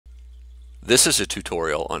This is a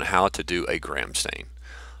tutorial on how to do a gram stain.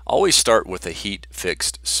 Always start with a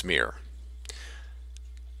heat-fixed smear.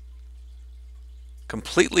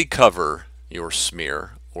 Completely cover your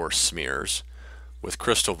smear or smears with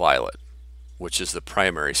crystal violet, which is the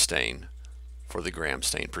primary stain for the gram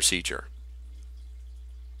stain procedure.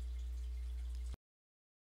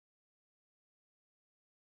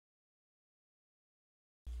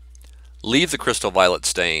 Leave the crystal violet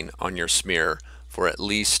stain on your smear for at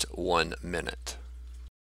least 1 minute.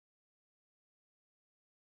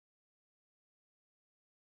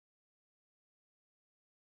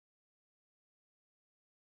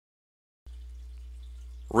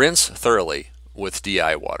 Rinse thoroughly with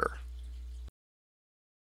DI water.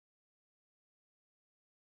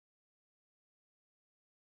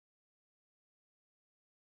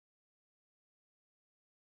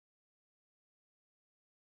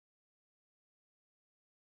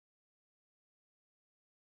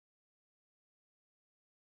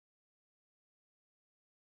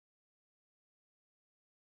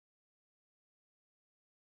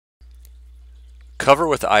 Cover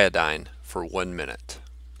with iodine for 1 minute.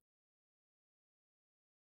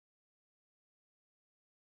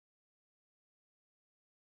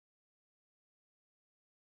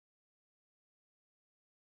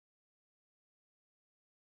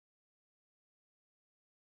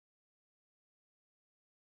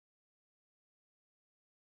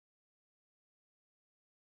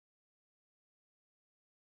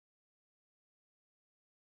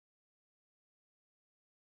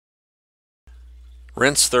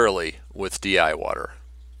 Rinse thoroughly with DI water.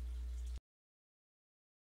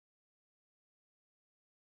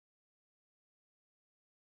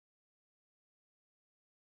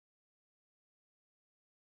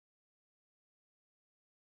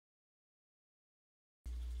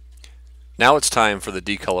 Now it's time for the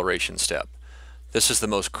decoloration step. This is the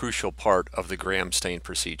most crucial part of the gram stain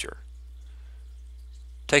procedure.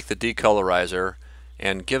 Take the decolorizer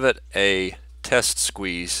and give it a test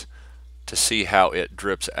squeeze to see how it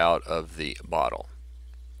drips out of the bottle.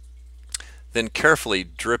 Then carefully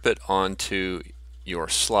drip it onto your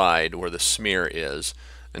slide where the smear is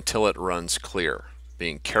until it runs clear,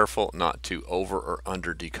 being careful not to over or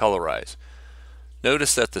under decolorize.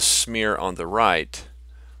 Notice that the smear on the right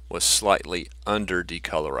was slightly under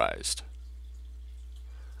decolorized.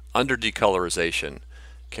 Under decolorization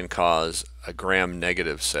can cause a gram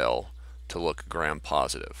negative cell to look gram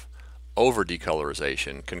positive. Over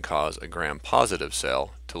decolorization can cause a gram positive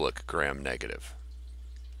cell to look gram negative.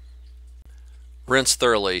 Rinse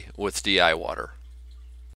thoroughly with DI water.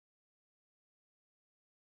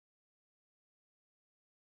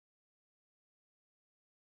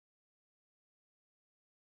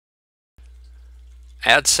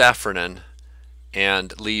 Add safranin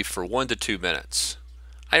and leave for 1 to 2 minutes.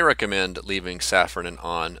 I recommend leaving safranin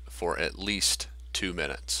on for at least 2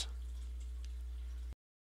 minutes.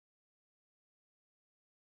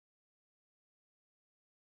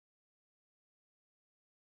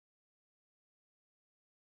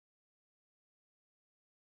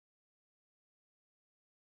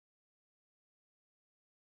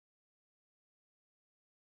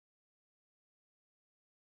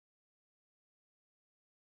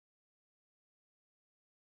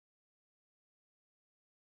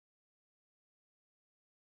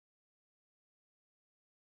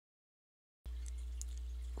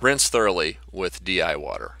 Rinse thoroughly with DI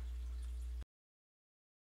water.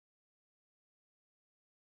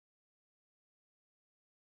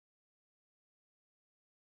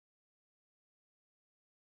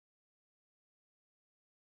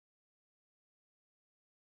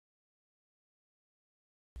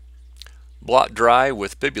 Blot dry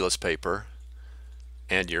with bibulous paper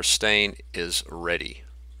and your stain is ready.